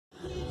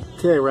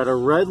Okay, we're at a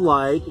red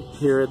light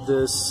here at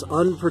this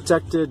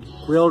unprotected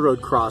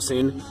railroad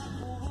crossing.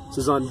 This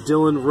is on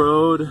Dillon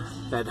Road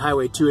at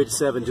Highway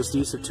 287, just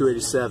east of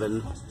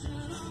 287.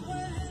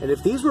 And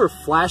if these were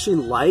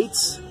flashing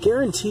lights,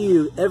 guarantee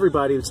you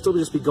everybody would still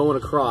just be going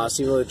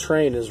across, even though the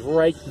train is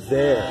right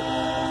there.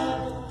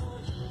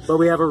 But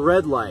we have a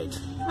red light.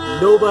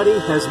 Nobody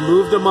has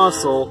moved a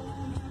muscle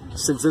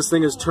since this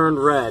thing has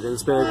turned red, and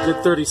it's been a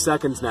good 30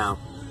 seconds now.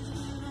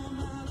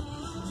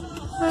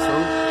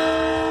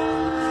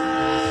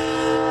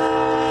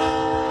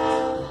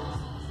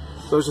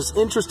 So it's just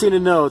interesting to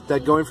note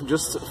that going from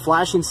just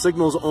flashing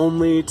signals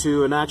only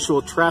to an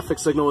actual traffic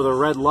signal with a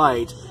red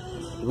light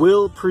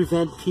will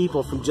prevent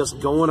people from just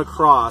going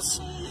across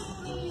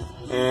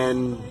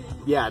and,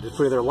 yeah, just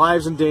putting their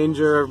lives in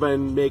danger, everybody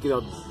making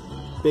a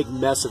big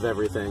mess of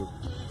everything.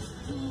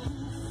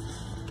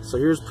 So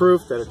here's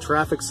proof that a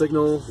traffic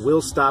signal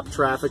will stop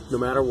traffic no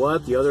matter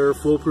what. The other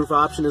foolproof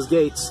option is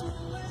gates,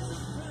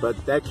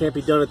 but that can't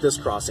be done at this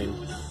crossing.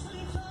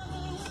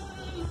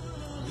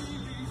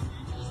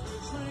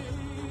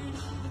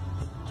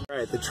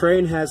 Alright, the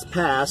train has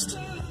passed.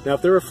 Now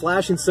if there were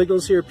flashing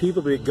signals here,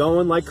 people would be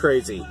going like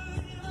crazy.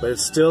 But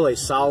it's still a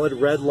solid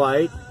red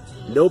light.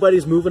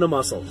 Nobody's moving a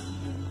muscle.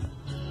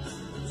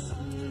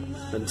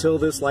 Until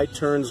this light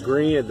turns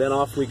green, and then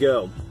off we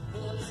go.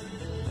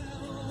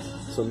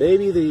 So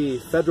maybe the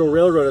Federal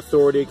Railroad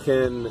Authority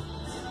can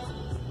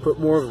put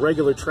more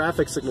regular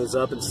traffic signals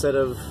up instead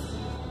of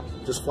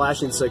just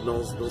flashing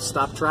signals. It'll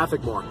stop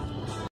traffic more.